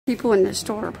People in the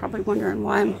store are probably wondering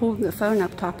why I'm holding the phone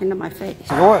up talking to my face.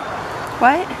 What?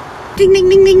 What? Ding, ding,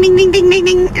 ding, ding, ding, ding, ding, ding,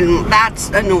 ding. And that's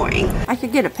annoying. I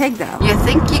could get a pig though. You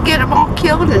think you get them all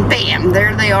killed and bam,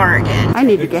 there they are again. I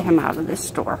need to get him out of this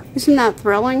store. Isn't that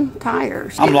thrilling?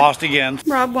 Tires. I'm lost again.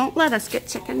 Rob won't let us get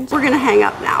chickens. We're gonna hang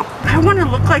up now. I want to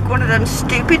look like one of them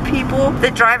stupid people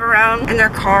that drive around in their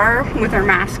car with their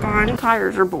mask on.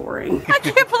 Tires are boring. I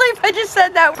can't believe I just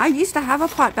said that. I used to have a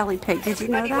pot-bellied pig. Did you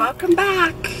know that? Welcome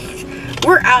back.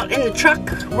 We're out in the truck.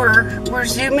 We're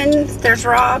zooming. There's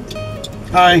Rob.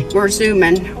 Hi. We're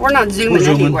zooming. We're not zooming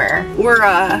anywhere. We're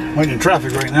waiting in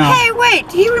traffic right now. Hey, wait,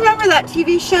 do you remember that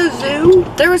TV show Zoom?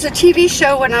 There was a TV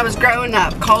show when I was growing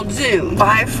up called Zoom.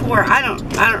 5-4. I don't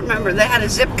remember. They had a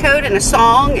zip code and a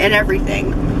song and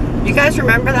everything. You guys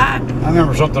remember that? I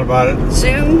remember something about it.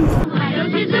 Zoom. Why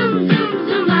don't you zoom, zoom,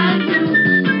 zoom, zoom?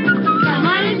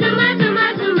 Somebody zoom,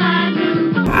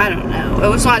 I don't know. It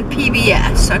was on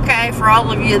PBS, okay? For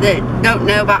all of you that don't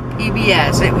know about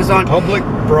PBS, it was on Public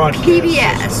Broadcast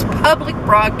PBS, Public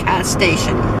Broadcast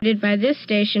Station. By this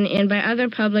station and by other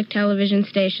public television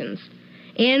stations,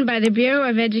 and by the Bureau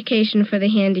of Education for the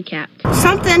Handicapped.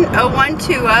 Something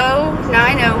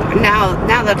 012090. Now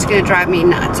that's gonna drive me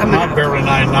nuts. I'm not barely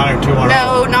 90210.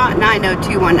 No, not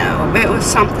 90210. It was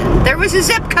something. There was a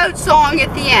zip code song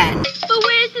at the end. But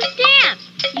where's the stamp?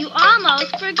 You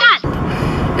almost forgot.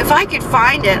 If I could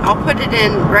find it, I'll put it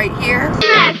in right here.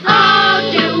 Let's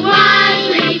go to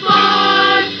 1, 3, 4.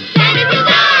 Send it to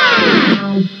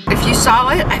them. If you saw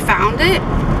it, I found it.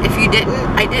 If you didn't,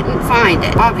 I didn't find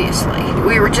it, obviously.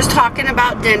 We were just talking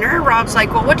about dinner. Rob's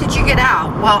like, well, what did you get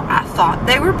out? Well, I thought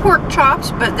they were pork chops,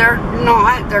 but they're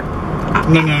not. They're...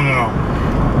 No.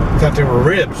 I thought they were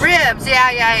ribs. Ribs,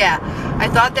 yeah. I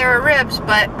thought they were ribs,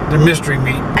 but... They're mystery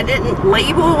meat. I didn't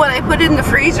label what I put in the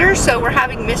freezer, so we're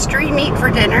having mystery meat for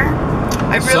dinner.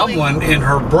 Someone in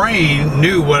her brain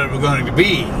knew what it was going to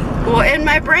be. Well, in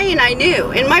my brain, I knew.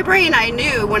 In my brain, I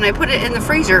knew when I put it in the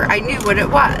freezer, I knew what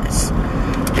it was.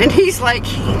 And he's like,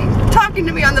 talking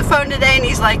to me on the phone today, and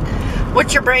he's like,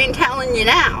 what's your brain telling you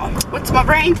now? What's my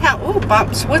brain telling? Oh,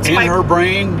 bumps. Her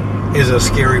brain is a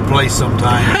scary place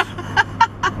sometimes.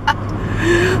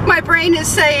 My brain is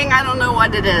saying I don't know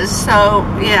what it is. So,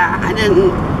 yeah,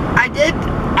 I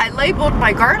labeled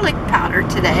my garlic powder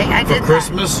today. I did. For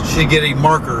Christmas, she's getting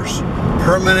markers.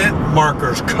 Permanent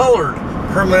markers. Colored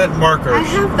permanent markers. I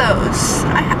have those.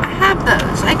 I have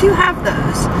those. I do have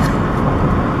those.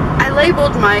 I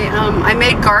labeled my, I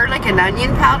made garlic and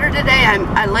onion powder today.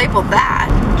 I labeled that.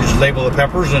 Did you label the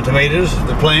peppers and tomatoes,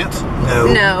 the plants? No.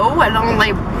 No, I don't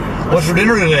label. What's for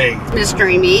dinner today?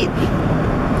 Mystery meat.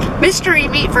 Mystery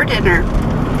meat for dinner.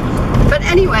 But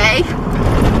anyway,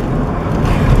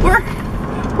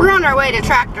 we're on our way to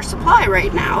Tractor Supply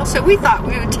right now, so we thought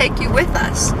we would take you with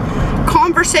us.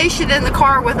 Conversation in the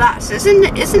car with us. Isn't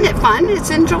it fun?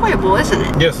 It's enjoyable, isn't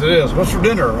it? Yes, it is. What's for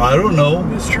dinner? I don't know.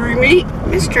 Mystery meat.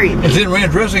 Mystery meat. It's in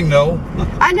ranch dressing, though.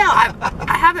 I know.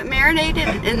 I haven't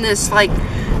marinated in this, like,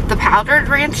 the powdered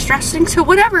ranch dressing. So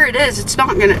whatever it is, it's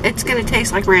gonna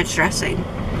taste like ranch dressing.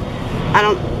 I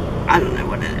don't know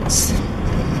what it is.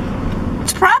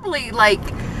 It's probably like,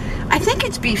 I think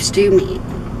it's beef stew meat.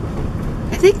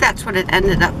 I think that's what it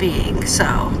ended up being. So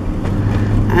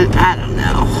I don't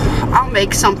know. I'll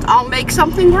make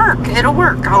something work. It'll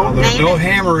work. There's no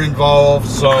hammer involved,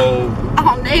 so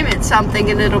I'll name it something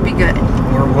and it'll be good.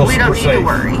 We don't need to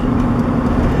worry.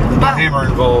 No hammer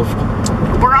involved.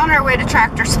 We're on our way to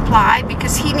Tractor Supply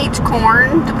because he needs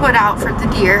corn to put out for the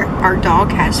deer. Our dog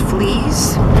has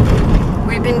fleas.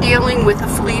 We've been dealing with a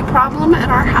flea problem at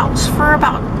our house for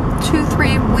about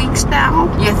 2-3 weeks now.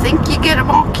 You think you get them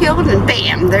all killed and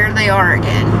bam, there they are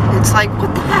again. It's like,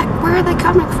 what the heck? Where are they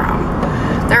coming from?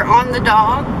 They're on the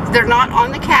dog. They're not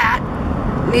on the cat.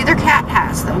 Neither cat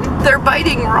has them. They're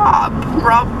biting Rob.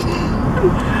 Rob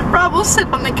will sit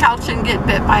on the couch and get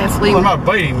bit by a flea. Well, they're not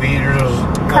biting me. They're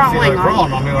just crawling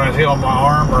on me when I feel on my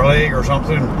arm or leg or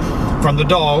something from the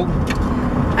dog.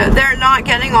 They're not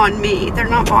getting on me. They're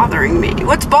not bothering me.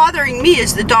 What's bothering me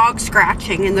is the dog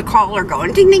scratching and the collar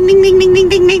going ding, ding, ding, ding, ding, ding,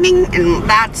 ding, ding, ding, and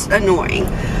that's annoying.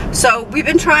 So we've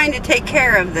been trying to take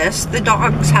care of this. The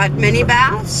dog's had mini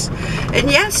baths, and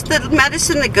yes, the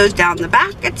medicine that goes down the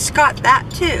back, it's got that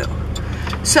too.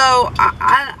 So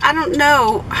I don't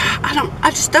know.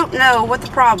 I just don't know what the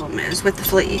problem is with the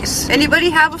fleas. Anybody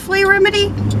have a flea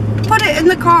remedy? Put it in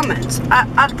the comments.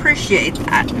 I'd appreciate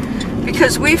that,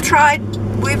 because we've tried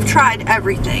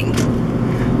everything.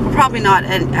 Well, probably not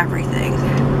everything,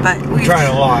 but we've tried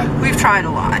a lot. We've tried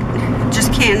a lot.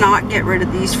 Just cannot get rid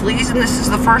of these fleas, and this is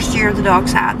the first year the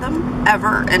dog's had them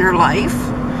ever in her life.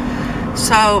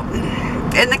 So,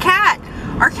 and the cat,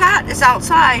 Our cat is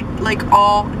outside like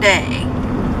all day.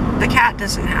 The cat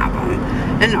doesn't have them,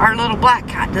 and our little black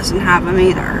cat doesn't have them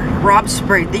either. Rob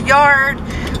sprayed the yard.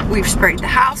 We've sprayed the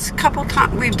house a couple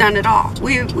times. We've done it all.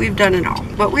 We've done it all.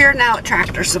 But we are now at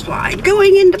Tractor Supply,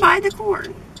 going in to buy the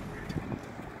corn.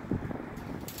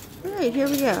 All right, here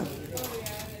we go.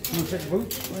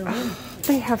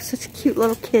 They have such cute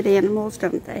little kid animals,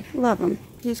 don't they? Love them.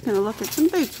 He's going to look at some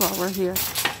boots while we're here.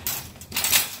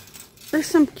 There's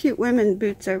some cute women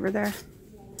boots over there.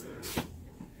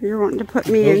 You're wanting to put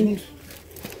me in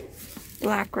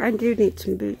black. I do need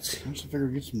some boots. I just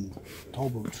figured get some tall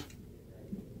boots.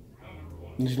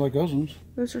 These like those ones.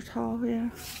 Those are tall, yeah.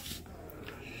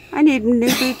 I need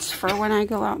new boots for when I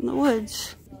go out in the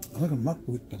woods. I like a muck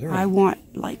boot, but they're... I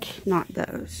want, like, not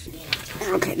those.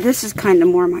 Okay, this is kind of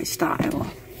more my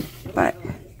style, but...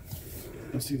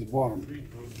 Let's see the bottom.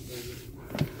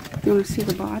 You want to see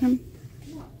the bottom?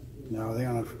 No, they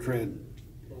don't have to tread.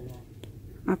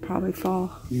 I'll probably fall.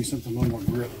 You need something a little more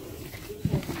grip.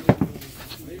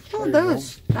 Oh,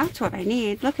 those. That's what I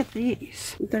need. Look at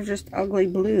these. They're just ugly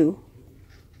blue.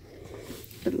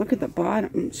 But look at the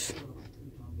bottoms.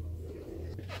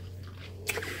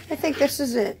 I think this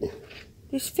is it.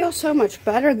 These feel so much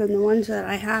better than the ones that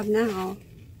I have now.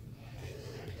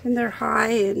 And they're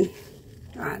high and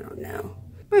I don't know.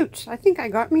 Boots. I think I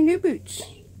got me new boots.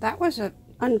 That was an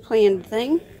unplanned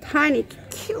thing. Tiny,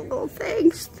 cute little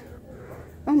things.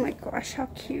 Oh my gosh, how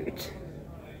cute.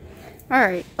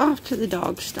 Alright, off to the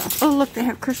dog stuff. Oh look, they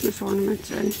have Christmas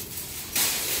ornaments in.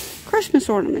 Christmas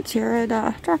ornaments here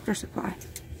at Tractor Supply.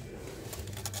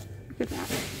 Look at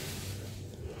that.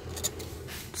 It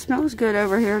smells good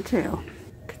over here too.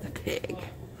 Look at the pig.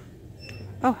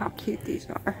 Oh, how cute these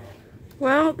are.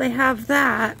 Well, they have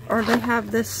that, or they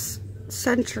have this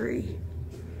Century.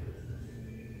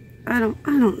 I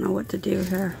don't know what to do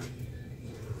here.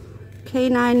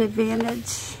 Canine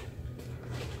Advantage.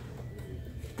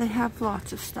 They have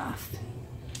lots of stuff.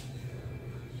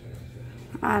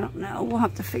 I don't know. We'll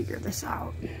have to figure this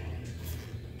out.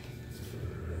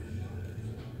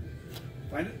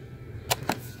 Find it?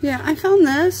 Yeah, I found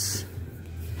this.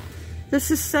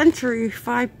 This is Century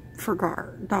 5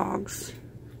 for dogs.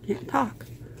 Can't talk.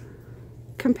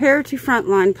 Compared to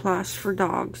Frontline Plus for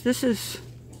dogs. This is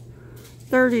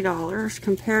 $30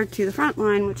 compared to the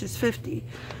Frontline, which is $50.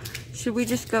 Should we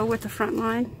just go with the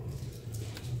Frontline?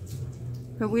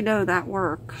 But we know that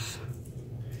works.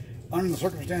 Under the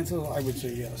circumstances, I would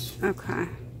say yes. Okay.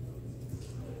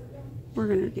 We're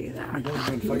going to do that. We've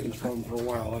been fighting this problem for a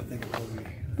while. I think it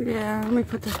will be. Yeah, let me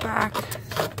put this back.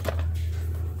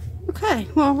 Okay,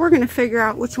 well, we're going to figure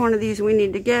out which one of these we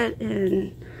need to get,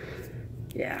 and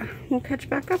yeah, we'll catch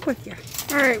back up with you.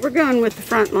 All right, we're going with the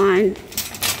Frontline.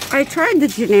 I tried the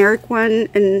generic one,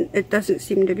 and it doesn't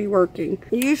seem to be working.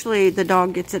 Usually, the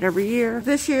dog gets it every year.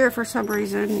 This year, for some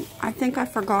reason, I think I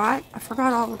forgot. I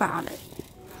forgot all about it.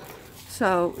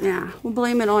 So, yeah, we'll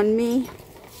blame it on me.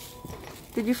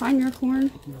 Did you find your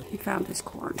corn? He found his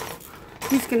corn.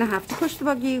 He's going to have to push the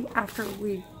buggy after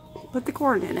we put the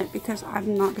corn in it, because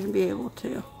I'm not going to be able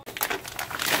to.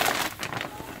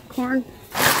 Corn?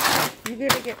 You're going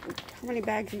to get, how many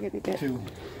bags are you going to get? 2.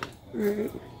 All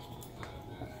right.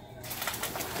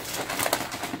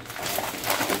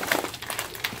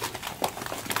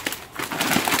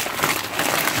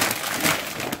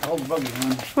 All the buggy,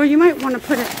 man. Well, you might want to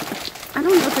put it, I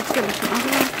don't know if it's going to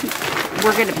come.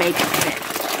 We're going to make it fit.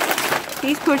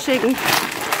 He's pushing,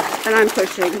 and I'm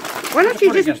pushing. Why don't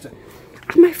you just...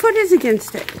 My foot is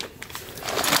against it.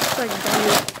 It's like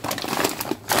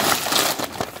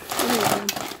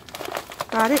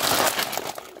got it?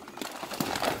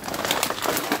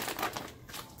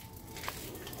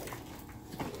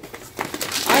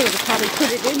 I would have probably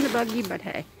put it in the buggy, but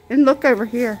hey. And look over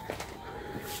here.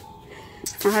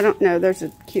 I don't know. There's a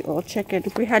cute little chicken.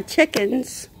 If we had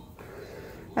chickens,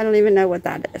 I don't even know what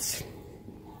that is.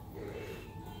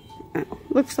 Oh,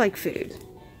 looks like food.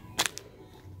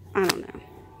 I don't know.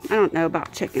 I don't know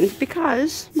about chickens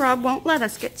because Rob won't let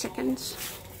us get chickens.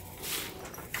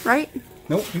 Right?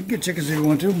 Nope, you can get chickens if you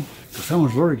want to. Because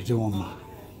someone's allergic to them.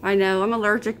 I know. I'm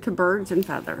allergic to birds and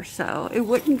feathers, so it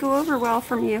wouldn't go over well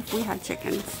for me if we had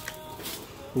chickens.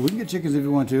 Well, we can get chickens if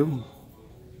you want to.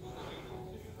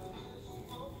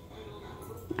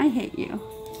 I hate you.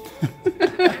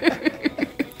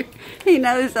 He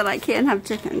knows that I can't have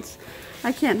chickens.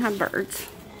 I can't have birds.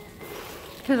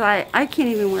 Because I can't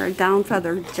even wear a down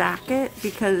feather jacket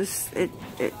because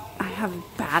I have a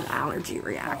bad allergy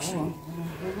reaction.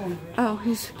 Oh,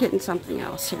 he's getting something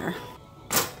else here.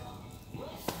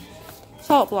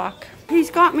 Salt block.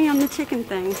 He's got me on the chicken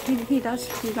thing. He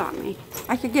got me.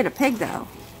 I could get a pig though.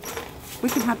 We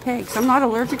can have pigs. I'm not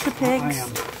allergic to pigs. I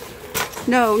am.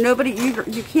 No, nobody,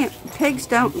 you can't, pigs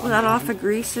don't let off of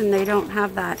grease and they don't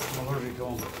have that I'm allergic to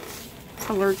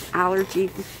them. allergy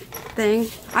thing.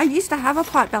 I used to have a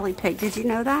potbelly pig. Did you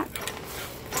know that?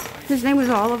 His name was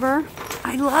Oliver.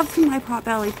 I loved my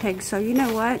potbelly pig, so you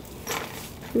know what?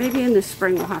 Maybe in the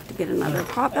spring we'll have to get another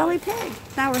potbelly pig.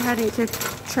 Now we're heading to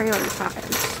trailer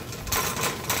tires.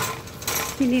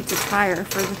 He needs a tire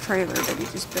for the trailer that he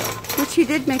just built, which he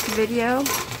did make a video.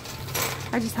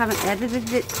 I just haven't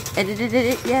edited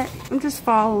it yet. I'm just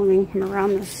following him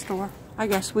around this store. I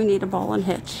guess we need a ball and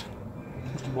hitch.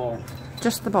 Just a ball.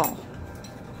 Just the ball.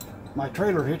 My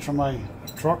trailer hitch on my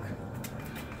truck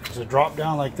is a drop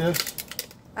down like this.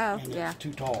 Oh, and yeah. It's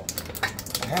too tall.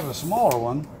 I have a smaller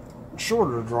one,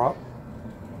 shorter drop.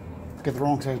 Get the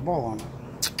wrong size ball on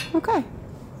it. Okay.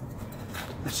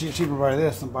 It's cheaper to buy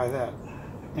this than buy that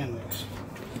and this.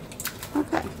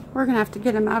 Okay. We're gonna have to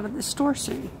get him out of the store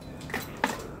soon.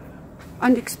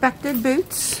 Unexpected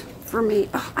boots for me.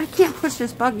 Oh, I can't push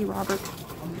this buggy, Robert.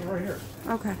 I'm right here.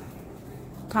 Okay.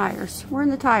 Tires. We're in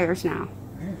the tires now.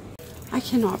 I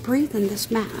cannot breathe in this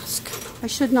mask. I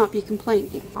should not be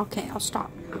complaining. Okay, I'll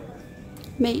stop.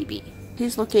 Maybe.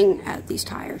 He's looking at these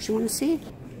tires. You want to see?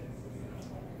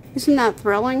 Isn't that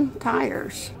thrilling?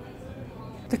 Tires.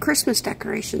 The Christmas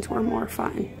decorations were more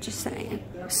fun. Just saying.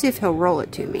 See if he'll roll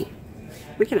it to me.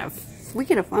 We can have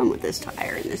fun with this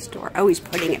tire in this store. Oh, he's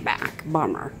putting it back.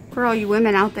 Bummer. For all you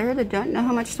women out there that don't know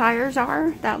how much tires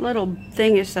are, that little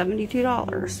thing is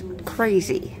 $72.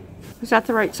 Crazy. Is that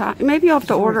the right size? Maybe you'll have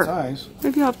to order.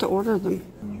 Maybe you'll have to order them.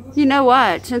 You know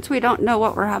what? Since we don't know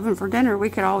what we're having for dinner, we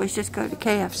could always just go to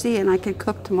KFC and I could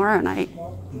cook tomorrow night.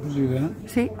 You can do that.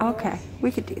 See? Okay.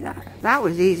 We could do that. That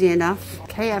was easy enough.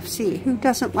 KFC. Who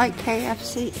doesn't like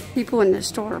KFC? People in this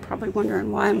store are probably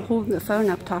wondering why I'm holding the phone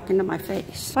up talking to my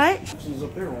face. What? This is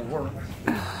up there will work.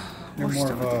 We're more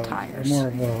still of with the tires. More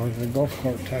of a golf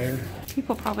cart tire.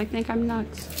 People probably think I'm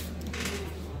nuts.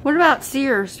 What about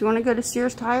Sears? Do you want to go to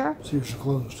Sears Tire? Sears is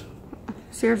closed.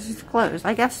 Sears is closed.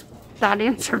 I guess that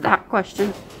answered that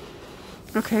question.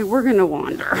 Okay, we're gonna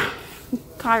wander.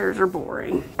 Tires are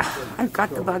boring. I've got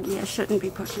the buggy. I shouldn't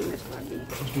be pushing this buggy.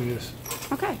 Let's do this.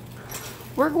 Okay,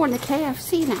 we're going to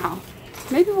KFC now.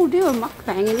 Maybe we'll do a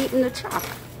mukbang and eat in the truck.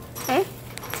 Okay?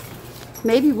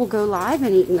 Maybe we'll go live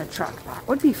and eat in the truck. That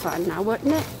would be fun now,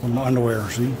 wouldn't it? With my underwear,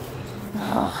 see?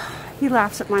 Oh, he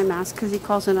laughs at my mask because he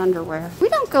calls it underwear. We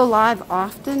don't go live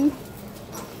often.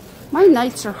 My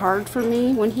nights are hard for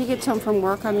me. When he gets home from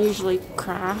work, I'm usually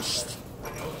crashed.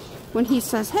 When he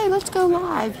says, hey, let's go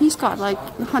live, he's got like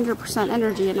 100%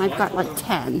 energy and I've got like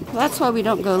 10. That's why we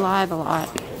don't go live a lot.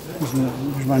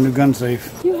 Here's my new gun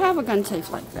safe. You have a gun safe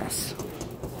like this.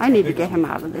 I need to get him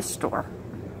out of this store.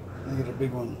 I get a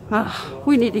big one.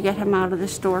 We need to get him out of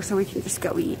this store so we can just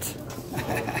go eat.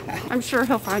 I'm sure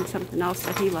he'll find something else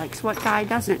that he likes. What guy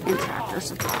doesn't in Tractor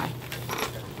Supply?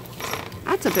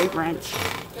 That's a big wrench.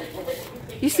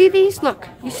 You see these? Look,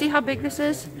 you see how big this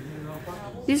is?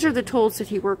 These are the tools that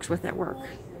he works with at work.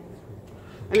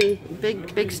 I mean,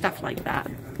 big stuff like that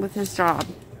with his job.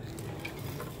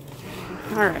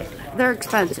 All right, they're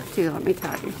expensive too, let me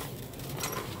tell you.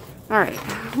 All right,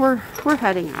 we're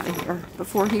heading out of here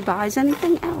before he buys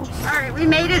anything else. All right, we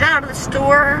made it out of the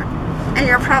store, and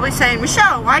you're probably saying,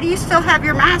 Michelle, why do you still have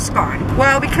your mask on?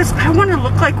 Well, because I want to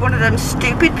look like one of them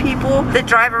stupid people that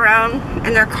drive around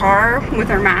in their car with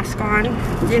their mask on.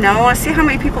 You know, I see how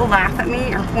many people laugh at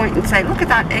me or point and say, look at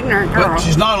that ignorant girl. But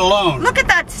she's not alone. Look at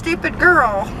that stupid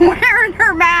girl wearing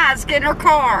her mask in her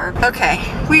car. Okay,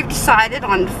 we've decided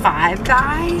on Five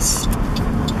Guys.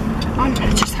 I'm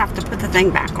gonna just have to put the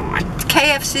thing back on.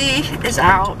 KFC is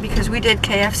out because we did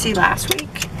KFC last week.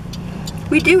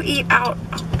 We do eat out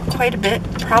quite a bit,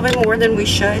 probably more than we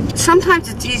should. Sometimes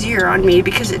it's easier on me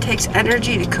because it takes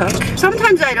energy to cook.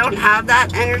 Sometimes I don't have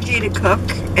that energy to cook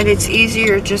and it's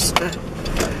easier just to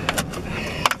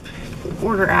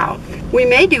order out. We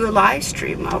may do a live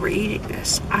stream while we're eating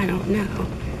this. I don't know.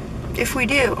 If we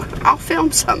do, I'll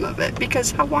film some of it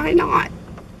because why not?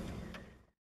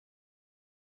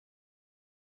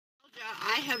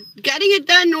 I have getting it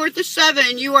done north of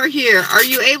 7. You are here. Are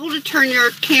you able to turn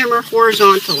your camera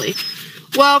horizontally?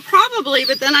 Well, probably,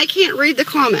 but then I can't read the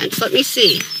comments. Let me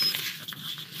see.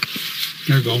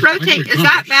 There you go. Rotate. Is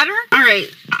that better? All right.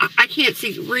 I can't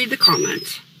see. Read the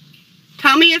comments.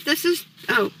 Tell me if this is...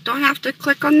 Oh, do I have to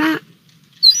click on that?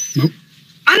 Nope.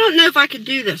 I don't know if I could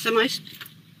do this. Am I...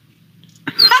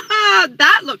 Haha,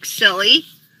 that looks silly.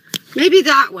 Maybe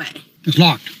that way. It's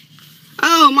locked.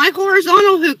 Oh, my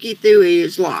horizontal hooky tooey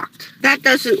is locked. That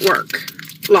doesn't work.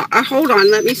 Hold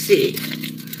on, let me see.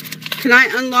 Can I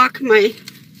unlock my...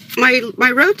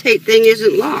 my rotate thing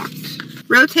isn't locked.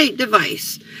 Rotate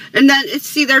device. And then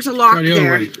see, there's a lock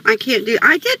there. I can't do.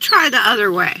 I did try the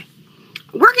other way.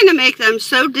 We're gonna make them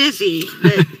so dizzy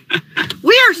that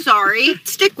we are sorry.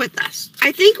 Stick with us.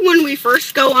 I think when we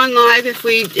first go on live, if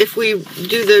we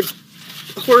do the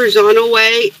horizontal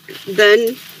way,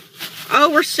 then oh,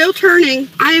 we're still turning.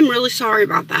 I am really sorry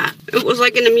about that. It was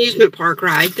like an amusement park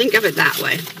ride. Think of it that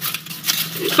way.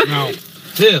 Now,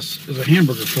 this is a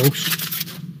hamburger, folks.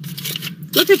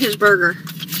 Look at his burger.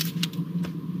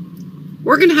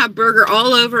 We're gonna have burger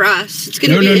all over us. It's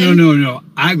gonna be No.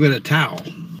 I've got a towel.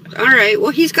 All right.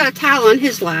 Well, he's got a towel on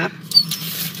his lap.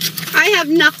 I have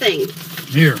nothing.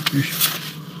 Here.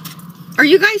 Are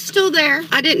you guys still there?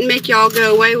 I didn't make y'all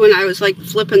go away when I was like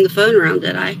flipping the phone around,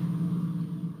 did I?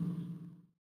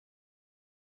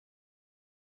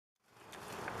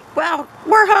 Well,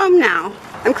 we're home now.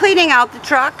 I'm cleaning out the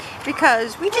truck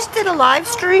because we just did a live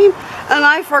stream and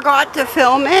I forgot to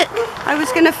film it. I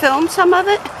was gonna film some of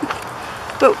it,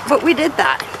 but we did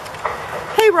that.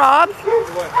 Hey Rob,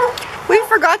 we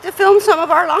forgot to film some of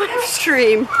our live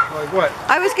stream. Like what?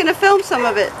 I was gonna film some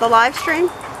of it, the live stream,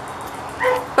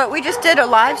 but we just did a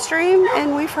live stream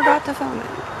and we forgot to film it.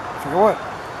 For what?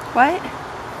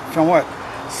 What? Film what?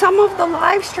 Some of the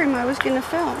live stream I was gonna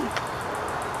film.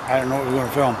 I don't know what we were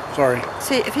going to film. Sorry.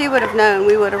 See, if he would have known,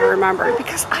 we would have remembered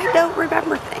because I don't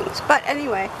remember things. But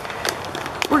anyway,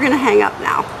 we're gonna hang up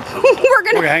now. we're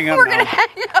gonna hang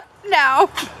up now.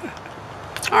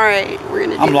 All right, we're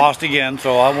gonna. I'm lost again,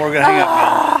 so we're gonna hang up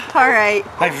now. All right.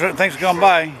 Thanks for coming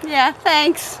by. Yeah,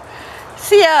 thanks.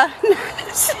 See ya.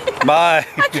 Bye.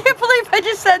 I can't believe I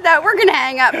just said that. We're gonna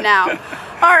hang up now.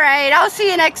 All right, I'll see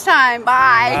you next time.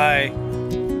 Bye. Bye.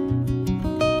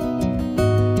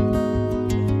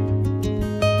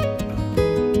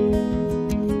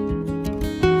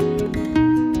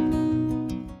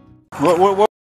 What?